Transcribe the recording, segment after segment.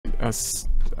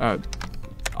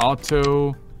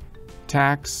auto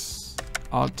tax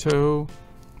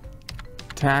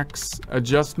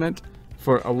adjustment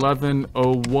for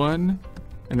 1101,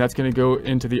 and that's going to go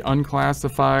into the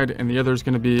unclassified, and the other is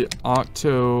going to be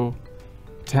auto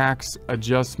tax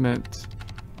adjustment,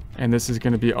 and this is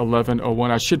going to be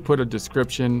 1101. I should put a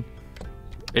description,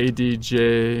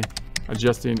 ADJ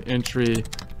adjusting entry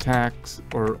tax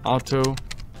or auto,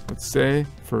 let's say,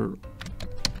 for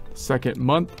second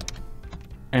month.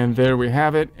 And there we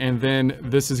have it. And then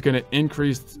this is going to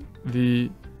increase the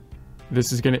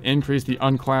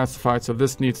unclassified. So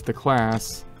this needs the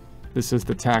class. This is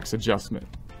the tax adjustment.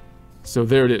 So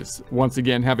there it is. Once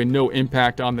again, having no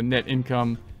impact on the net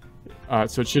income.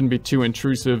 So it shouldn't be too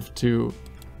intrusive to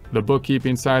the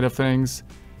bookkeeping side of things.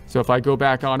 So if I go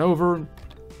back on over,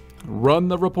 run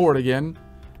the report again.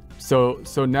 So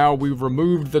now we've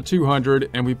removed the 200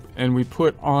 and we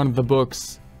put on the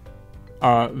books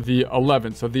the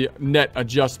 11. So the net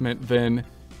adjustment then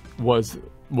was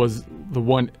the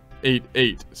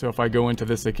 188. So if I go into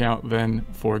this account, then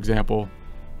for example,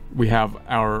 we have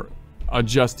our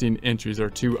adjusting entries, or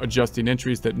 2 adjusting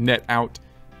entries that net out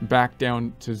back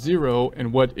down to 0.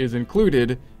 And what is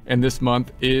included in this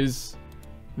month is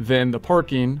then the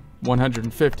parking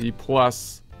 150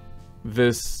 plus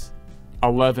this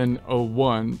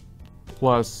 1101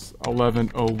 plus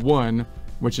 1101,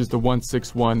 which is the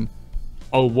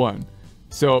 16101.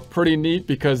 So pretty neat,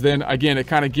 because then again it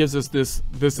kind of gives us this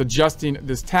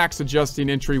tax adjusting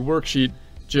entry worksheet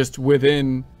just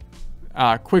within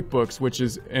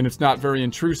QuickBooks, and it's not very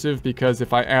intrusive, because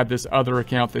if I add this other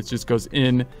account, that just goes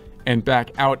in and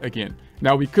back out again.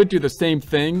 Now we could do the same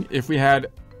thing if we had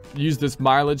used this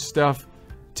mileage stuff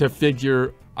to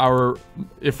figure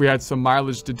if we had some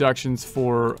mileage deductions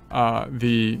for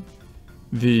the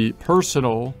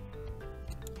personal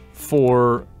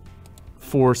for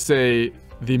say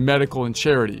the medical and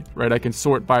charity, right? I can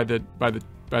sort by the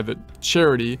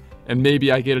charity, and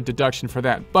maybe I get a deduction for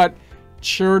that. But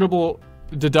charitable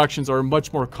deductions are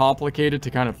much more complicated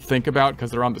to kind of think about,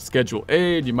 because they're on the Schedule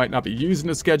A, and you might not be using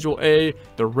the Schedule A.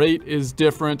 The rate is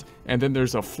different, and then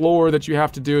there's a floor that you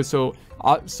have to do. So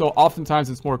oftentimes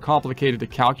it's more complicated to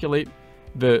calculate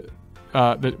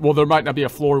well, there might not be a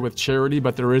floor with charity,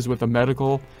 but there is with the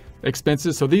medical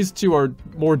expenses. So these two are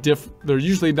more they're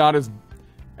usually not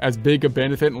as big a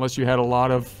benefit unless you had a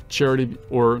lot of charity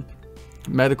or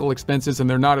medical expenses, and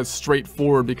they're not as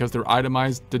straightforward because they're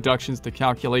itemized deductions to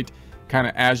calculate kind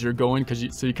of as you're going,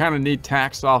 so you kind of need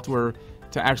tax software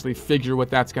to actually figure what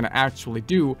that's going to actually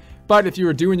do. But if you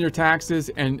were doing your taxes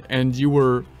and you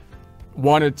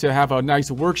wanted to have a nice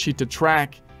worksheet to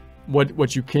track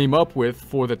what you came up with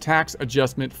for the tax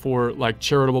adjustment for like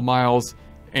charitable miles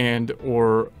and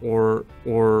or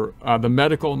the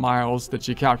medical miles that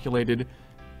you calculated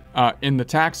in the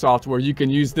tax software, you can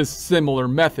use this similar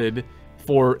method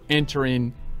for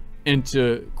entering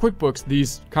into QuickBooks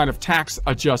these kind of tax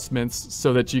adjustments,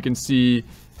 so that you can see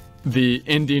the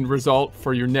ending result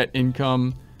for your net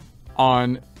income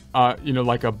on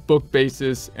like a book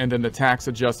basis, and then the tax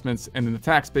adjustments, and then the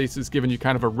tax basis giving you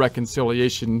kind of a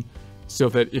reconciliation, so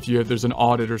that if there's an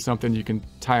audit or something, you can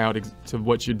tie out to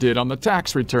what you did on the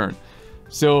tax return.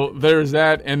 So there's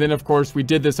that. And then of course we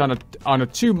did this on a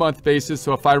 2-month basis.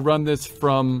 So if I run this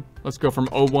from, let's go from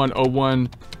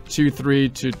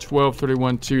 01/01/23 to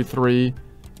 12/31/23,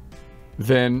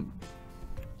 then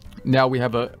now we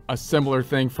have a similar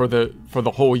thing for the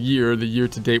whole year. The year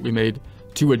to date, we made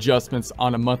 2 adjustments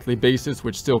on a monthly basis,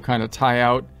 which still kind of tie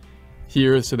out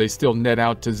here, so they still net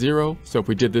out to 0. So if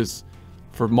we did this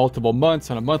for multiple months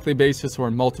on a monthly basis, or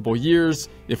in multiple years,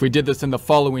 if we did this in the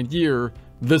following year,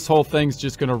 this whole thing's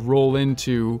just going to roll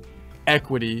into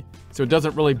equity. So it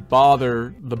doesn't really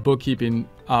bother the bookkeeping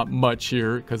much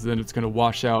here, because then it's going to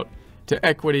wash out to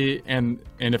equity. And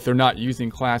if they're not using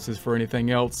classes for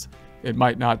anything else, it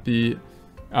might not be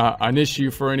an issue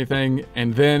for anything.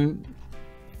 And then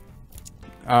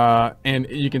and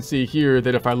you can see here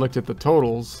that if I looked at the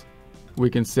totals, we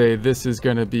can say this is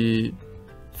going to be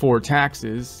for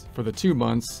taxes for the 2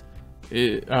 months.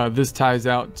 This ties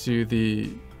out to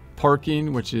the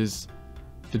parking, which is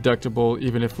deductible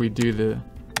even if we do the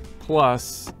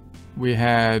plus. We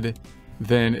had,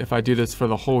 then if I do this for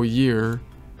the whole year,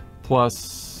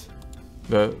 plus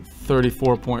the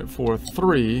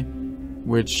 34.43,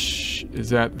 which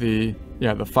is at the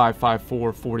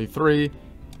 554.43,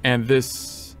 and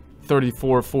this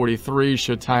 34.43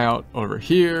 should tie out over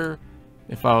here.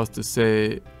 If I was to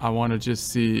say I want to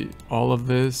just see all of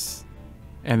this,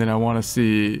 and then I want to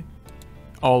see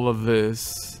all of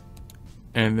this,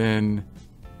 and then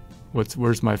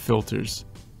where's my filters?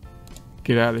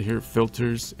 get out of here,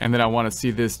 filters. And then I want to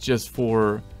see this just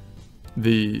for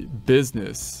the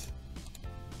business.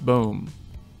 Boom.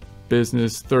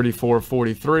 Business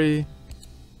 3443.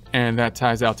 And that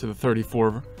ties out to the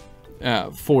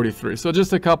 3443. So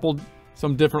just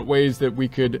some different ways that we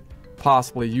could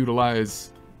possibly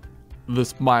utilize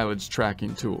this mileage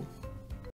tracking tool.